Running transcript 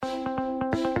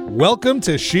Welcome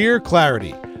to Sheer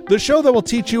Clarity, the show that will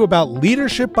teach you about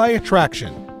leadership by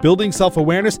attraction, building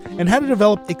self-awareness, and how to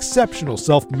develop exceptional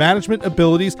self-management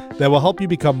abilities that will help you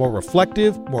become more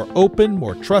reflective, more open,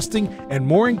 more trusting, and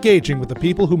more engaging with the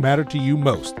people who matter to you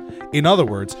most. In other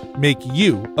words, make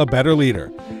you a better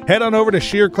leader. Head on over to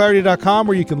sheerclarity.com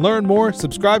where you can learn more,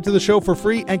 subscribe to the show for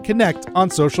free, and connect on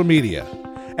social media.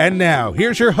 And now,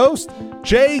 here's your host,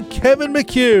 J. Kevin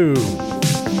McHugh.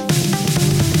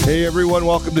 Hey everyone,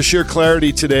 welcome to Sheer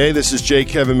Clarity today. This is J.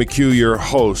 Kevin McHugh, your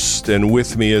host, and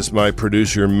with me is my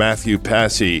producer, Matthew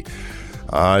Passy.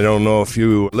 I don't know if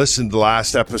you listened to the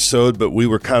last episode, but we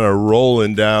were kind of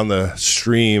rolling down the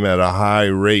stream at a high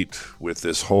rate with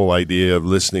this whole idea of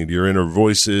listening to your inner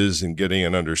voices and getting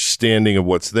an understanding of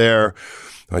what's there.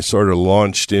 I sort of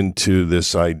launched into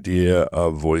this idea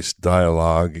of voice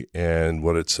dialogue and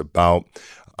what it's about.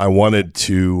 I wanted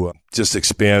to just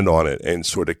expand on it and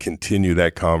sort of continue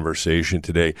that conversation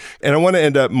today. And I want to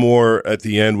end up more at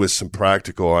the end with some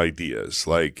practical ideas.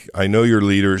 Like, I know you're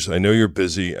leaders. I know you're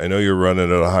busy. I know you're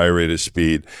running at a high rate of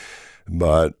speed.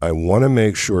 But I want to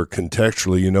make sure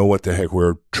contextually you know what the heck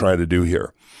we're trying to do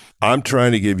here. I'm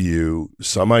trying to give you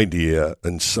some idea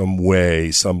and some way,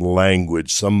 some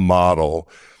language, some model,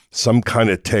 some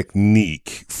kind of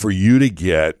technique for you to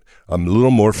get a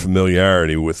little more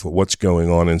familiarity with what's going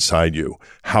on inside you,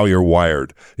 how you're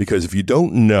wired. Because if you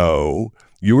don't know,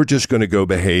 you are just going to go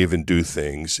behave and do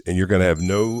things, and you're going to have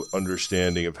no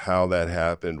understanding of how that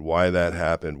happened, why that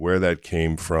happened, where that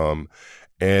came from.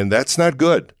 And that's not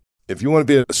good. If you want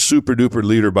to be a super duper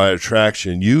leader by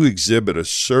attraction, you exhibit a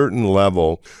certain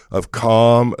level of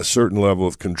calm, a certain level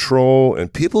of control,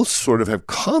 and people sort of have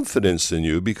confidence in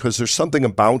you because there's something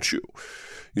about you.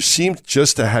 You seem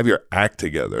just to have your act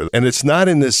together. And it's not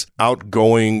in this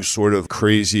outgoing sort of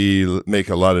crazy, make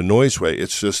a lot of noise way.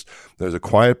 It's just there's a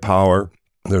quiet power.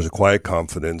 There's a quiet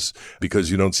confidence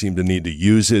because you don't seem to need to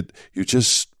use it. You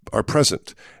just are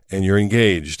present and you're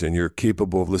engaged and you're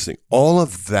capable of listening. All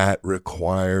of that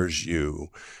requires you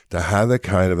to have the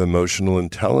kind of emotional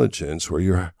intelligence where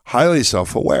you're highly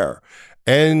self-aware.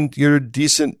 And you're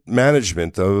decent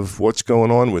management of what's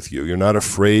going on with you. You're not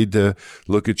afraid to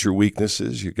look at your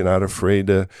weaknesses. You're not afraid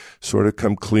to sort of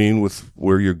come clean with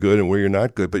where you're good and where you're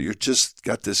not good. But you're just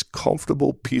got this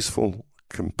comfortable, peaceful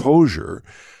composure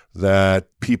that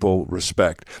people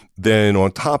respect. Then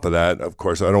on top of that, of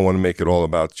course, I don't want to make it all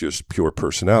about just pure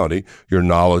personality. You're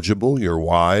knowledgeable. You're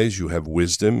wise. You have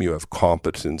wisdom. You have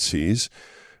competencies.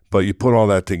 But you put all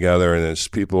that together and it's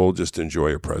people just enjoy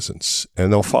your presence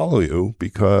and they'll follow you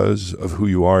because of who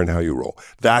you are and how you roll.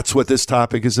 That's what this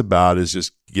topic is about, is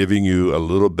just giving you a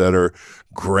little better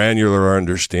granular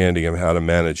understanding of how to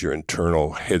manage your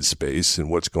internal headspace and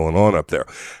what's going on up there.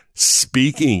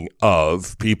 Speaking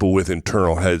of people with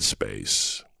internal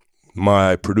headspace,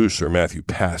 my producer, Matthew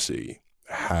Passy,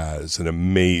 has an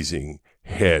amazing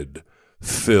head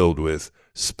filled with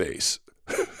space.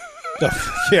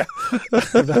 Yeah,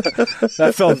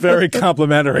 that felt very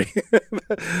complimentary.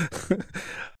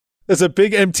 There's a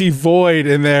big empty void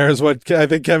in there is what I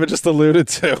think Kevin just alluded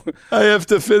to. I have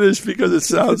to finish because it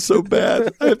sounds so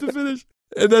bad. I have to finish.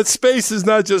 And that space is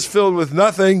not just filled with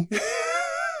nothing.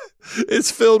 It's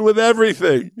filled with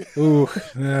everything. Ooh,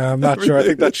 yeah, I'm not everything. Sure. I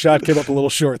think that shot came up a little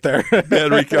short there.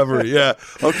 Bad recovery, yeah.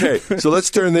 Okay, so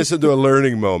let's turn this into a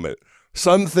learning moment.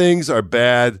 Some things are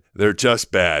bad. They're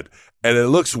just bad. And it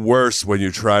looks worse when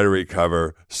you try to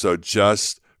recover, so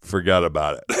just forget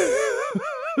about it.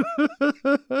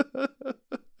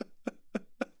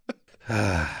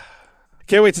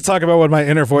 Can't wait to talk about what my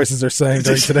inner voices are saying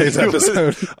during today's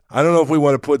episode. I don't know if we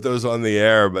want to put those on the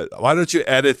air, but why don't you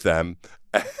edit them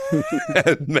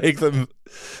and make them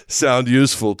sound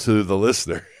useful to the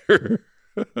listener?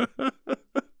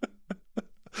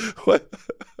 What?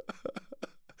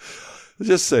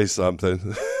 Just say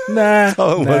something. Nah.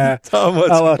 Tell them what's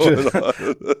going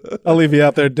on. I'll leave you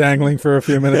out there dangling for a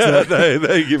few minutes. Yeah,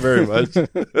 thank you very much.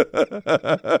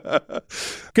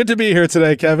 Good to be here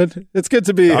today, Kevin. It's good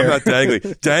to be here. I'm not dangling.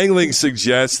 Dangling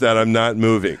suggests that I'm not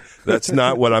moving. That's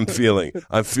not what I'm feeling.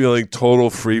 I'm feeling total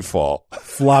free fall.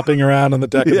 Flopping around on the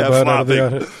deck of the boat. Out of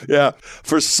the yeah.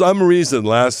 For some reason,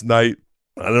 last night,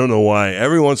 I don't know why.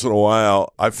 Every once in a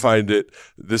while, I find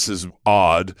this is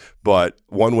odd, but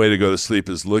one way to go to sleep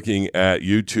is looking at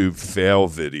YouTube fail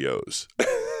videos.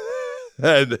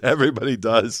 And everybody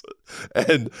does.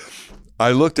 And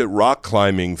I looked at rock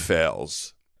climbing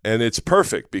fails, and it's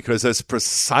perfect because that's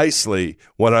precisely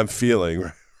what I'm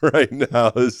feeling right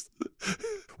now.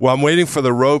 Well, I'm waiting for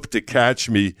the rope to catch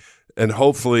me, and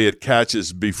hopefully it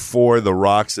catches before the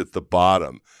rocks at the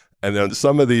bottom. And then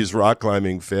some of these rock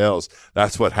climbing fails,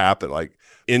 that's what happened, like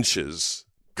inches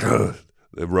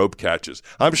The rope catches.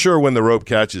 I'm sure when the rope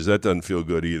catches, that doesn't feel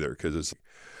good either because it's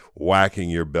whacking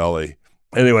your belly.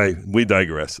 Anyway, we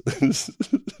digress.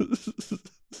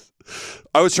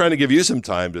 I was trying to give you some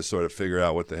time to sort of figure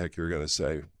out what the heck you're going to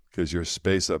say because your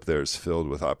space up there is filled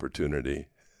with opportunity.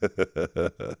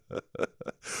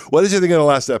 What did you think of the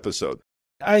last episode?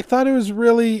 I thought it was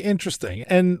really interesting.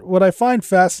 And what I find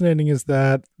fascinating is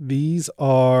that these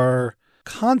are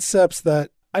concepts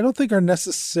that I don't think are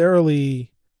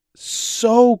necessarily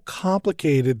so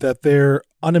complicated that they're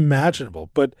unimaginable,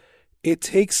 but it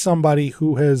takes somebody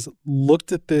who has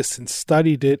looked at this and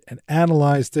studied it and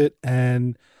analyzed it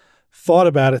and thought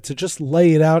about it to just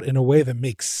lay it out in a way that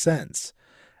makes sense.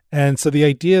 And so the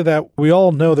idea that we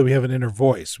all know that we have an inner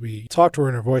voice, we talk to our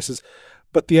inner voices,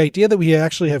 but the idea that we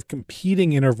actually have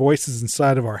competing inner voices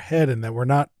inside of our head and that we're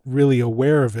not really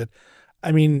aware of it.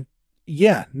 I mean,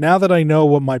 yeah, now that I know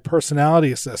what my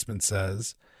personality assessment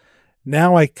says,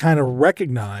 now I kind of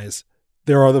recognize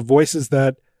there are the voices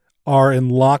that are in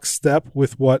lockstep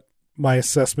with what my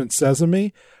assessment says of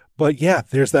me. But yeah,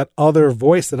 there's that other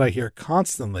voice that I hear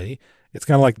constantly. It's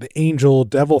kind of like the angel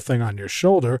devil thing on your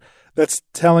shoulder that's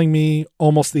telling me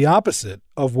almost the opposite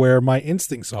of where my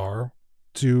instincts are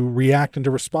to react and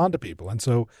to respond to people. And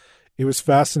so it was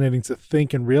fascinating to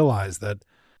think and realize that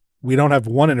we don't have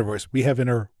one inner voice. We have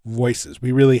inner voices.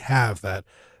 We really have that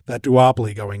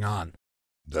duopoly going on.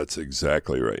 That's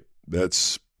exactly right.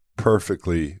 That's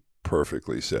perfectly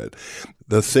said.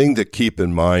 The thing to keep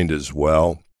in mind as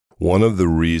well, one of the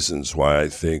reasons why I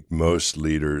think most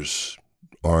leaders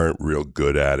aren't real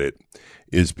good at it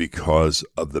is because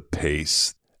of the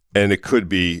pace. And it could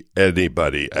be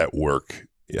anybody at work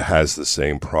has the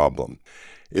same problem.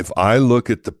 If I look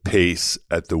at the pace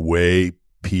at the way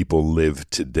people live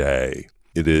today,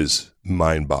 it is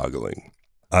mind-boggling.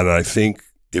 And I think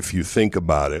if you think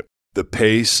about it, the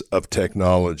pace of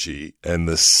technology and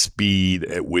the speed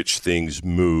at which things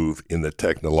move in the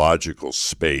technological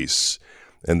space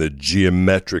and the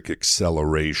geometric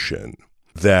acceleration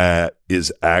that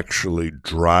is actually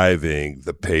driving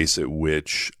the pace at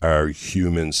which our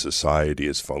human society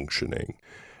is functioning.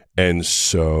 And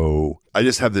so I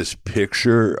just have this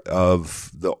picture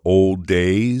of the old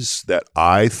days that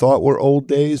I thought were old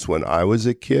days when I was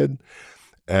a kid.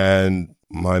 And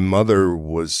my mother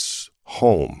was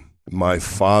home. My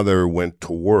father went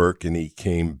to work and he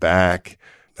came back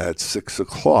at 6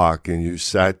 o'clock and you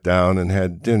sat down and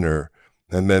had dinner.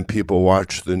 And then people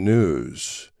watched the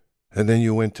news. And then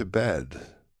you went to bed.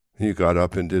 You got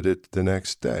up and did it the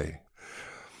next day.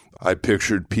 I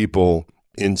pictured people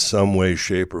in some way,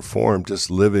 shape, or form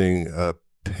just living a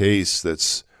pace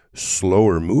that's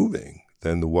slower moving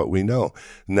than what we know.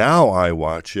 Now I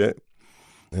watch it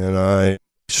and I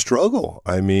struggle.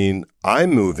 I mean, I'm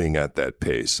moving at that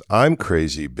pace. I'm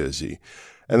crazy busy.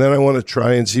 And then I want to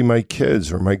try and see my kids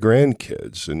or my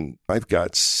grandkids. And I've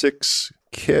got 6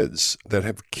 kids that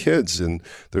have kids, and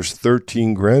there's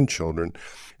 13 grandchildren.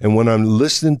 And when I'm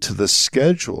listening to the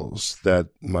schedules that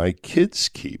my kids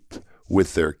keep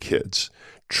with their kids,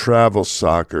 travel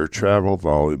soccer, travel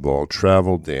volleyball,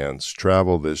 travel dance,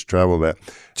 travel this, travel that,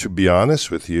 to be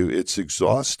honest with you, it's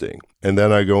exhausting. And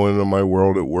then I go into my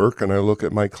world at work and I look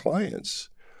at my clients.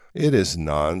 It is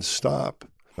nonstop.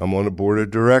 I'm on a board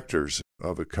of directors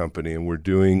of a company and we're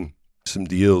doing some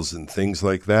deals and things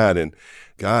like that. And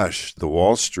gosh, the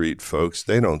Wall Street folks,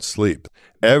 they don't sleep.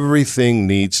 Everything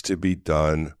needs to be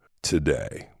done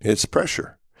today. It's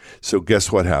pressure. So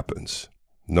guess what happens?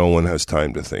 No one has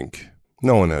time to think.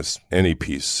 No one has any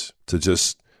peace to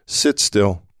just sit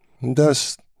still and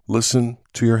just listen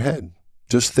to your head.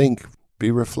 Just think,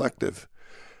 be reflective.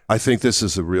 I think this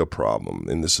is a real problem.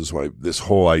 And this is why this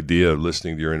whole idea of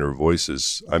listening to your inner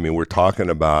voices, I mean, we're talking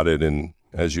about it and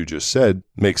as you just said,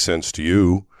 makes sense to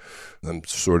you. I'm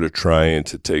sort of trying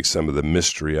to take some of the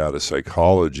mystery out of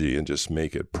psychology and just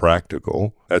make it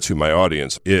practical. That's who my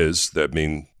audience is. That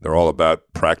mean they're all about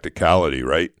practicality,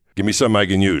 right? Give me something I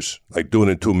can use, like doing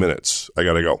it in 2 minutes. I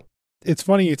got to go. It's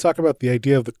funny you talk about the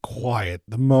idea of the quiet,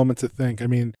 the moment to think. I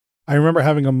mean, I remember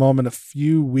having a moment a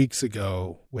few weeks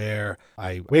ago where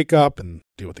I wake up and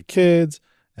deal with the kids,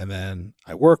 and then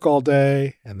I work all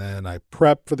day, and then I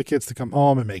prep for the kids to come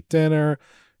home and make dinner,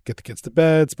 get the kids to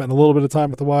bed, spend a little bit of time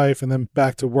with the wife, and then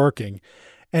back to working.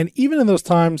 And even in those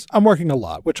times, I'm working a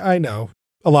lot, which I know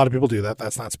a lot of people do that.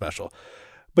 That's not special.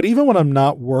 But even when I'm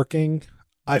not working,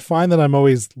 I find that I'm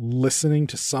always listening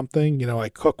to something. You know, I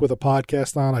cook with a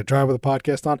podcast on, I drive with a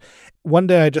podcast on. One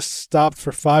day I just stopped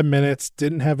for 5 minutes,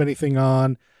 didn't have anything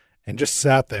on, and just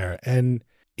sat there. And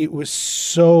it was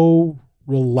so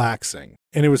relaxing.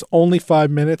 And it was only 5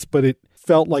 minutes, but it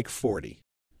felt like 40.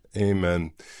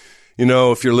 Amen.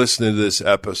 If you're listening to this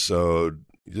episode,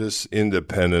 just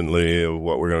independently of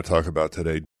what we're going to talk about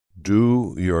today,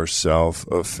 do yourself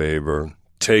a favor.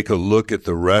 Take a look at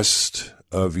the rest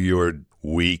of your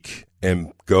week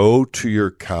and go to your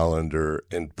calendar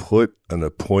and put an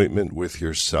appointment with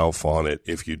yourself on it.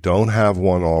 If you don't have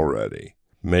one already,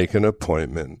 make an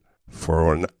appointment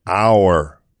for an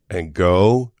hour and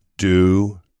go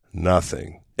do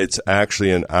nothing. It's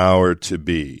actually an hour to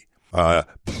be.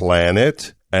 Plan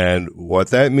it. And what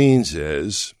that means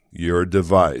is your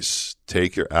device.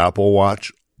 Take your Apple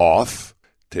Watch off.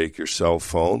 Take your cell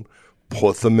phone.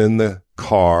 Put them in the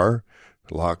car.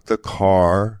 Lock the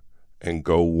car and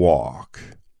go walk.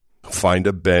 Find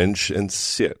a bench and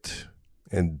sit.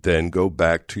 And then go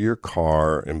back to your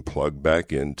car and plug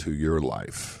back into your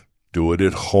life. Do it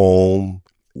at home.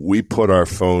 We put our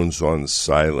phones on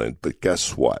silent, but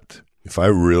guess what? If I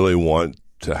really want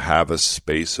to have a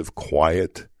space of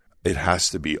quiet, it has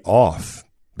to be off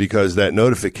because that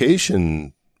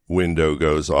notification window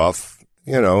goes off,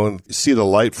 and you see the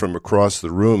light from across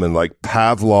the room and like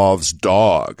Pavlov's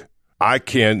dog. I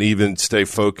can't even stay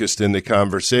focused in the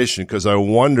conversation because I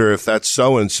wonder if that's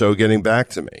so-and-so getting back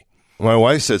to me. My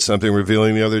wife said something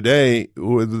revealing the other day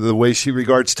with the way she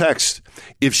regards text.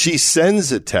 If she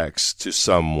sends a text to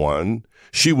someone,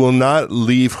 she will not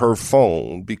leave her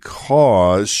phone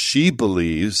because she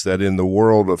believes that in the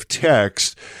world of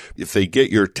text, if they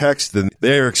get your text, then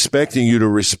they're expecting you to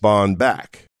respond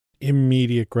back.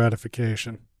 Immediate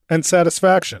gratification and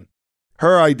satisfaction.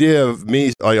 Her idea of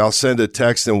me, I'll send a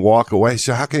text and walk away.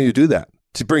 So how can you do that?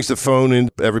 She brings the phone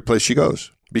in every place she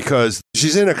goes because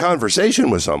she's in a conversation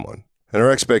with someone. And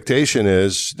her expectation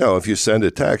is, no, if you send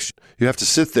a text, you have to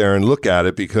sit there and look at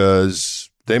it because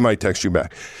they might text you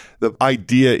back. The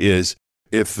idea is,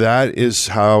 if that is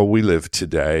how we live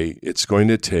today, it's going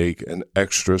to take an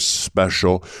extra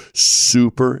special,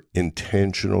 super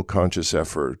intentional conscious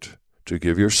effort to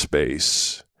give your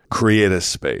space, create a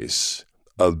space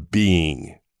of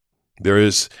being. There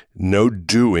is no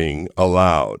doing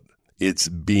allowed. It's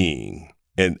being.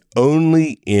 And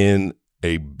only in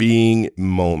a being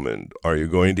moment are you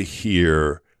going to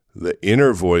hear the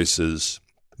inner voices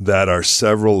that are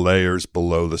several layers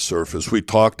below the surface. We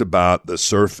talked about the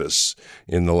surface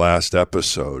in the last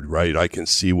episode, right? I can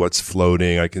see what's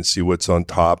floating. I can see what's on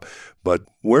top. But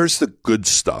where's the good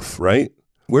stuff, right?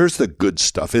 Where's the good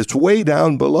stuff? It's way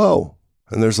down below.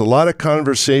 And there's a lot of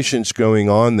conversations going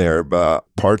on there about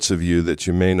parts of you that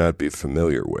you may not be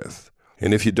familiar with.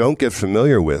 And if you don't get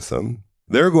familiar with them,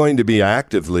 they're going to be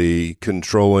actively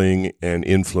controlling and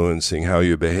influencing how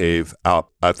you behave out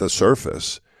at the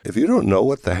surface. If you don't know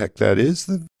what the heck that is,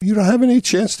 then you don't have any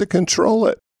chance to control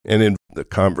it. And in the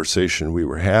conversation we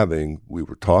were having, we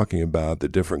were talking about the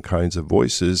different kinds of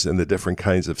voices and the different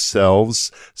kinds of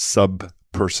selves,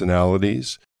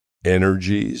 sub-personalities,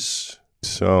 energies.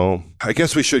 So I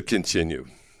guess we should continue.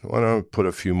 I want to put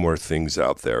a few more things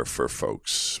out there for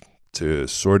folks to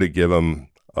sort of give them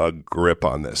a grip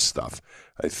on this stuff.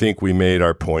 I think we made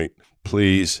our point.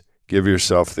 Please give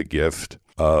yourself the gift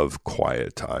of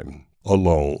quiet time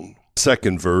alone.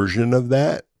 Second version of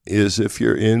that is if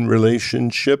you're in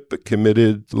relationship, a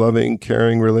committed, loving,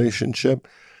 caring relationship,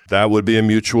 that would be a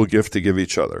mutual gift to give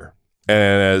each other.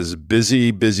 And as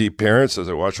busy parents, as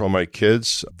I watch all my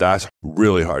kids, that's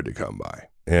really hard to come by.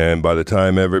 And by the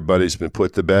time everybody's been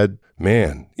put to bed,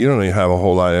 man, you don't even have a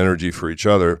whole lot of energy for each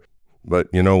other. But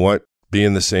you know what? Be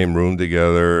in the same room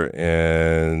together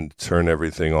and turn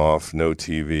everything off. No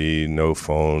TV, no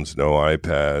phones, no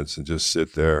iPads, and just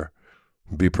sit there.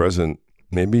 Be present.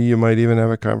 Maybe you might even have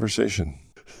a conversation.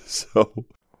 So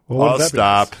I'll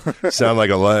stop. Sound like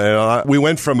a we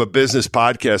went from a business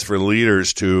podcast for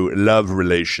leaders to love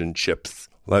relationships.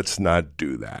 Let's not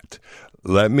do that.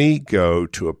 Let me go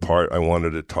to a part I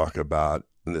wanted to talk about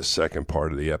in the second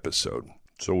part of the episode.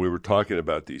 So we were talking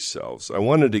about these selves. I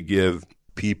wanted to give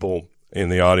people in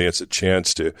the audience a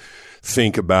chance to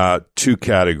think about two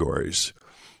categories.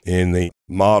 In the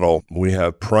model, we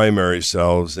have primary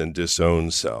selves and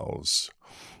disowned selves.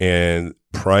 And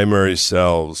primary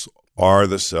selves are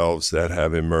the selves that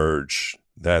have emerged,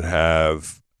 that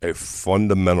have a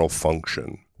fundamental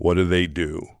function. What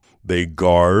do? They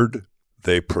guard,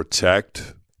 they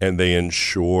protect, and they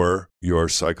ensure your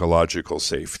psychological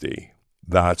safety.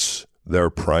 That's their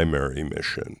primary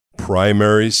mission.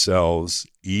 Primary selves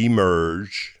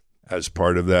emerge as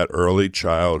part of that early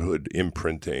childhood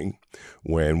imprinting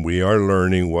when we are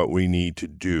learning what we need to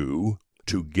do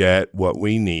to get what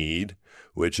we need,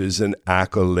 which is an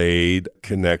accolade,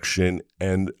 connection,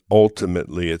 and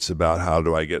ultimately it's about how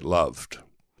do I get loved.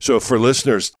 So for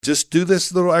listeners, just do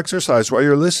this little exercise while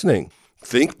you're listening.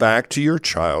 Think back to your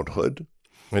childhood.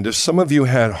 And if some of you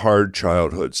had hard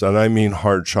childhoods, and I mean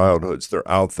hard childhoods, they're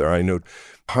out there. I know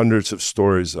hundreds of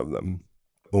stories of them.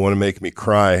 They want to make me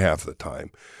cry half the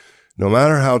time. No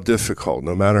matter how difficult,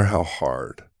 no matter how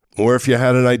hard. Or if you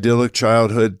had an idyllic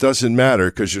childhood, doesn't matter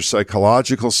because your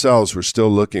psychological selves were still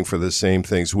looking for the same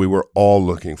things. We were all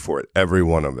looking for it, every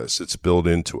one of us. It's built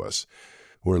into us.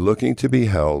 We're looking to be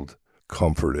held,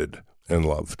 comforted, and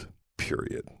loved,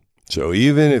 period. So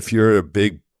even if you're a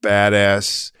big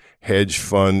badass hedge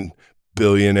fund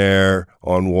billionaire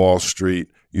on Wall Street,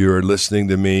 you're listening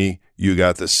to me, you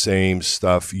got the same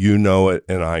stuff. You know it,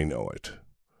 and I know it.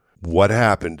 What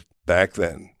happened back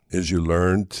then is you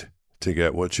learned to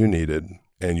get what you needed,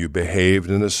 and you behaved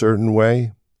in a certain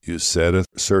way. You said a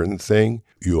certain thing.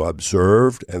 You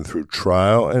observed, and through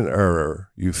trial and error,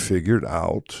 you figured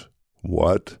out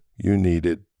what you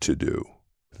needed to do.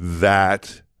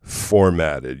 That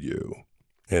formatted you,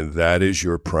 and that is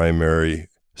your primary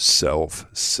self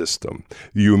system.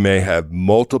 You may have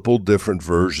multiple different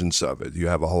versions of it. You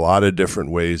have a lot of different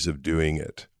ways of doing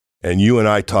it. And you and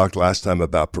I talked last time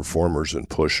about performers and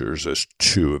pushers as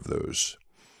two of those.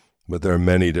 But there are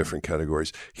many different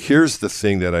categories. Here's the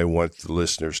thing that I want the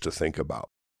listeners to think about.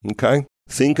 Okay?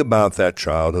 Think about that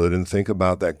childhood and think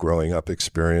about that growing up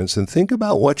experience and think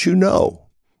about what you know.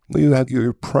 You have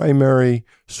your primary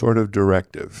sort of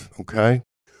directive. Okay?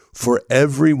 For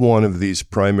every one of these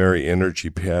primary energy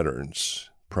patterns,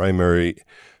 primary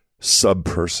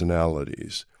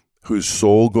subpersonalities, whose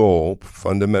sole goal,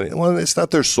 fundamentally, well, it's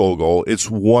not their sole goal, it's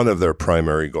one of their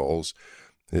primary goals,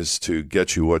 is to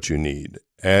get you what you need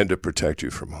and to protect you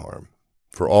from harm.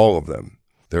 For all of them,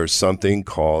 there's something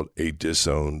called a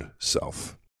disowned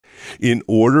self. In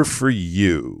order for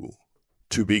you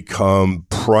to become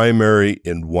primary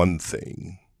in one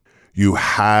thing, you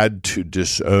had to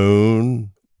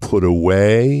disown, put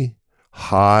away,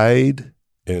 hide,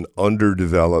 and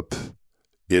underdevelop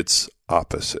its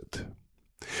opposite.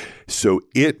 So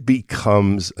it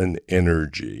becomes an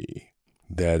energy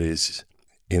that is,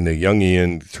 in the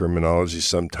Jungian terminology,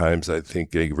 sometimes I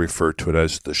think they refer to it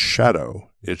as the shadow.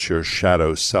 It's your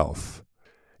shadow self.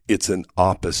 It's an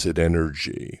opposite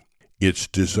energy. It's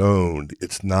disowned.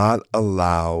 It's not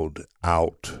allowed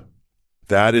out.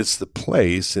 That is the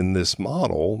place in this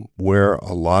model where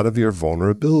a lot of your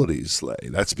vulnerabilities lay.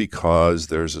 That's because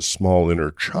there's a small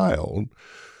inner child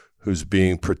who's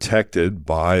being protected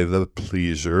by the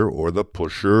pleaser or the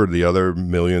pusher or the other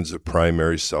millions of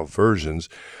primary self versions.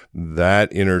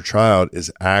 That inner child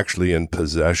is actually in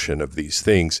possession of these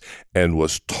things and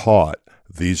was taught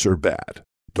these are bad.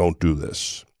 Don't do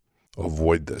this.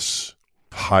 Avoid this.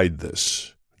 Hide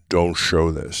this. Don't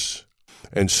show this.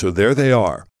 And so there they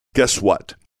are. Guess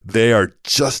what? They are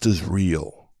just as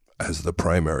real as the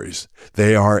primaries.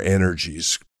 They are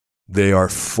energies. They are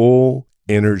full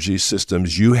energy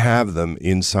systems. You have them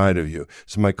inside of you.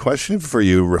 So my question for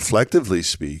you, reflectively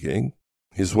speaking,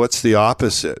 is what's the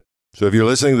opposite? So if you're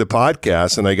listening to the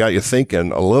podcast and I got you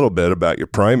thinking a little bit about your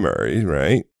primary,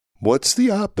 right? What's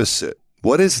the opposite?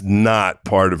 What is not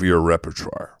part of your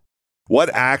repertoire? What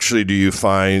actually do you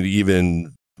find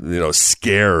even,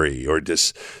 scary or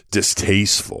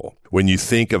distasteful when you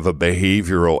think of a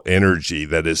behavioral energy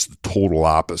that is the total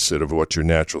opposite of what your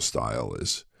natural style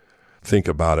is? Think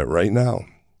about it right now,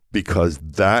 because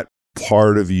that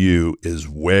part of you is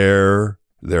where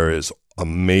there is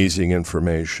amazing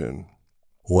information.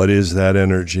 What is that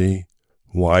energy?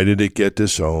 Why did it get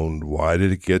disowned? Why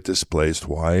did it get displaced?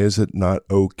 Why is it not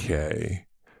okay?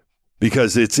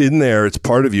 Because it's in there, it's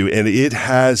part of you, and it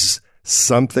has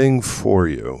something for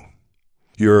you.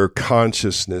 Your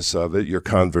consciousness of it, your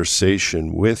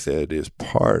conversation with it is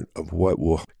part of what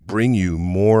will bring you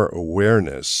more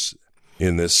awareness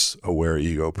in this aware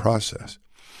ego process.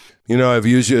 I've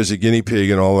used you as a guinea pig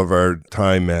in all of our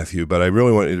time, Matthew, but I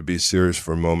really want you to be serious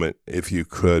for a moment, if you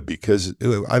could, because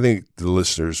I think the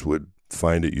listeners would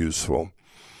find it useful.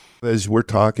 As we're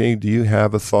talking, do you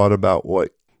have a thought about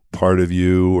what part of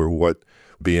you or what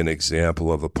be an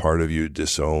example of a part of you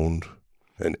disowned,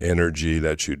 an energy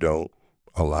that you don't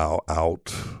allow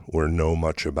out or know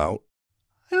much about?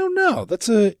 I don't know. That's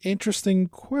an interesting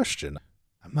question.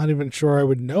 I'm not even sure I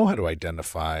would know how to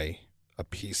identify a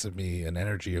piece of me, an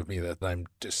energy of me that I'm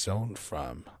disowned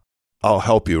from. I'll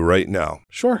help you right now.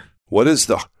 Sure. What is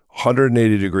the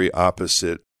 180-degree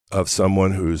opposite of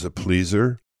someone who's a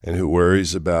pleaser and who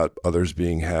worries about others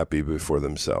being happy before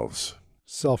themselves?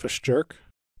 Selfish jerk.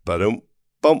 Ba-dum,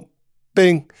 bum,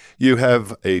 bing. You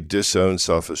have a disowned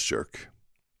selfish jerk.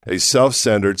 A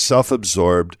self-centered,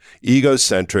 self-absorbed,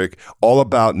 egocentric, all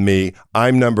about me.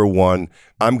 I'm number one.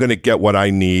 I'm going to get what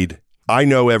I need. I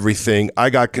know everything. I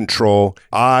got control.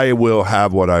 I will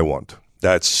have what I want.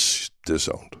 That's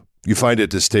disowned. You find it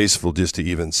distasteful just to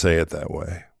even say it that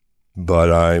way.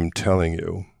 But I'm telling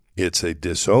you, it's a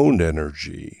disowned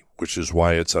energy, which is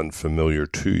why it's unfamiliar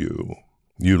to you.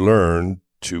 You learn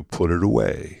to put it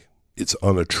away. It's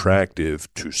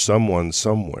unattractive to someone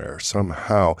somewhere,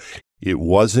 somehow. It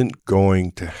wasn't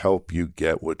going to help you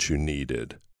get what you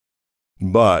needed.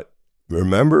 But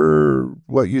remember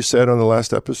what you said on the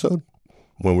last episode?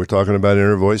 When we're talking about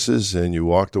inner voices and you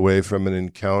walked away from an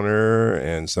encounter,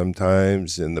 and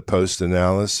sometimes in the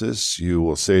post-analysis, you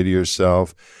will say to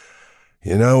yourself,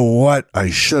 you know what?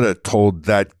 I should have told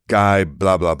that guy,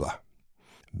 blah, blah, blah.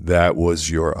 That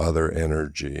was your other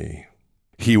energy.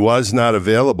 He was not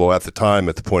available at the time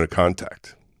at the point of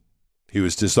contact. He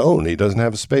was disowned. He doesn't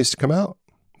have a space to come out,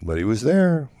 but he was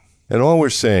there. And all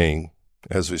we're saying,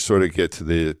 as we sort of get to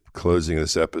the closing of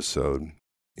this episode,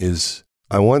 is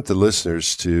I want the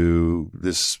listeners to,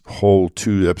 this whole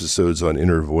 2 episodes on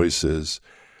inner voices,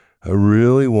 I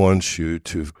really want you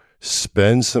to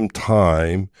spend some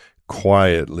time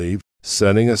quietly,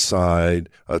 setting aside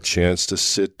a chance to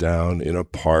sit down in a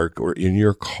park or in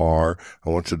your car. I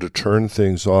want you to turn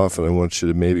things off, and I want you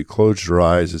to maybe close your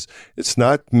eyes. It's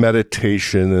not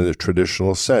meditation in the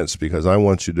traditional sense, because I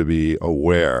want you to be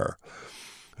aware.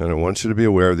 And I want you to be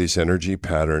aware of these energy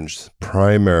patterns,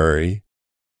 primary,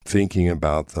 thinking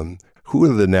about them. Who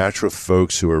are the natural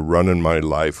folks who are running my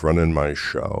life, running my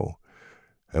show?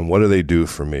 And what do they do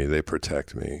for me? They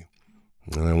protect me.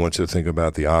 And I want you to think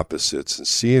about the opposites and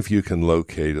see if you can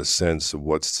locate a sense of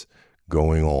what's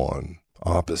going on.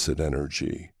 Opposite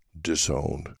energy,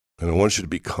 disowned. And I want you to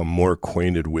become more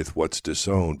acquainted with what's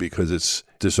disowned, because it's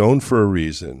disowned for a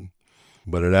reason,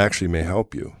 but it actually may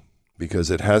help you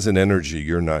because it has an energy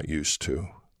you're not used to.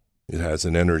 It has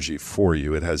an energy for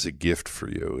you. It has a gift for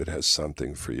you. It has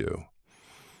something for you.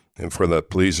 And for the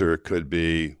pleaser, it could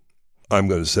be, I'm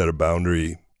going to set a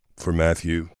boundary for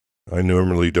Matthew. I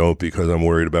normally don't because I'm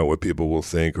worried about what people will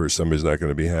think or somebody's not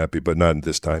going to be happy, but not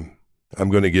this time. I'm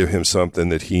going to give him something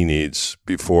that he needs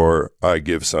before I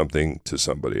give something to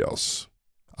somebody else.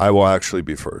 I will actually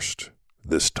be first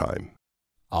this time.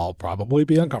 I'll probably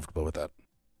be uncomfortable with that.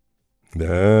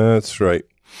 That's right.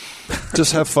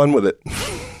 Just have fun with it.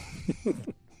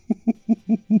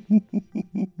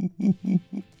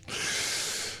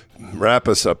 Wrap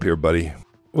us up here, buddy.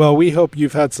 Well, we hope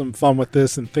you've had some fun with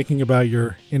this and thinking about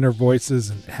your inner voices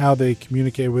and how they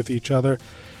communicate with each other.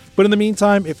 But in the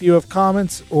meantime, if you have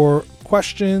comments or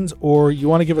questions or you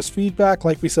want to give us feedback,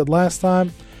 like we said last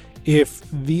time, if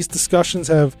these discussions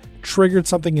have triggered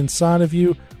something inside of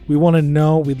you, we want to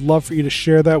know. We'd love for you to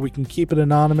share that. We can keep it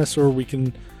anonymous or we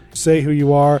can say who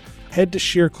you are. Head to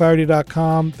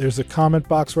sheerclarity.com. There's a comment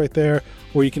box right there,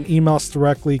 or you can email us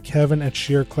directly,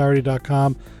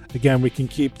 kevin@sheerclarity.com. Again, we can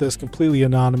keep this completely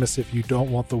anonymous if you don't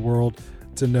want the world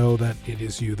to know that it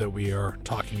is you that we are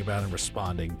talking about and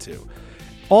responding to.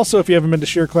 Also, if you haven't been to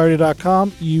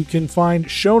sheerclarity.com, you can find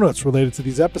show notes related to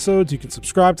these episodes. You can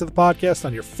subscribe to the podcast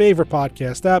on your favorite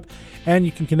podcast app, and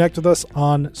you can connect with us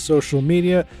on social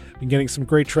media. Been getting some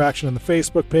great traction on the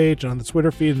Facebook page and on the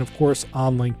Twitter feed, and of course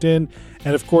on LinkedIn.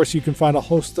 And of course, you can find a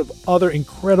host of other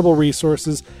incredible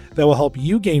resources that will help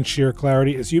you gain sheer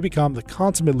clarity as you become the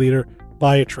consummate leader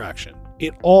by attraction.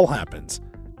 It all happens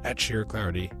at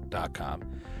sheerclarity.com.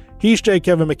 He's J.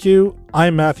 Kevin McHugh.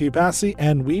 I'm Matthew Passy,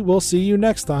 and we will see you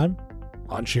next time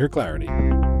on Sheer Clarity.